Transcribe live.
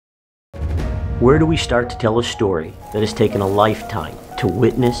Where do we start to tell a story that has taken a lifetime to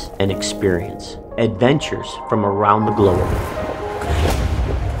witness and experience? Adventures from around the globe.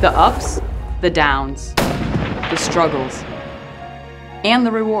 The ups, the downs, the struggles, and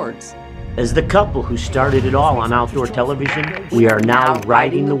the rewards. As the couple who started it all on outdoor television, we are now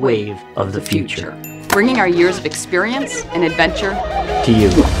riding the wave of the future. Bringing our years of experience and adventure to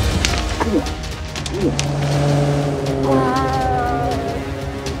you.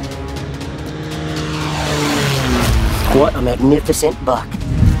 What a magnificent buck.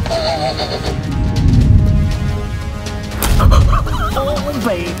 Oh,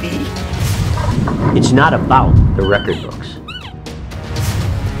 baby. It's not about the record books.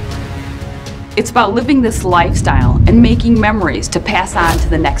 It's about living this lifestyle and making memories to pass on to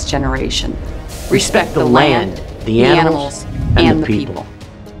the next generation. Respect the land, the animals, and the people.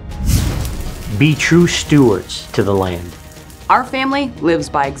 Be true stewards to the land. Our family lives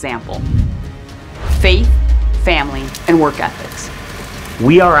by example. Faith, family, and work ethics.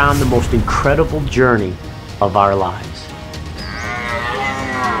 We are on the most incredible journey of our lives.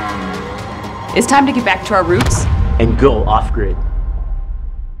 It's time to get back to our roots and go off-grid.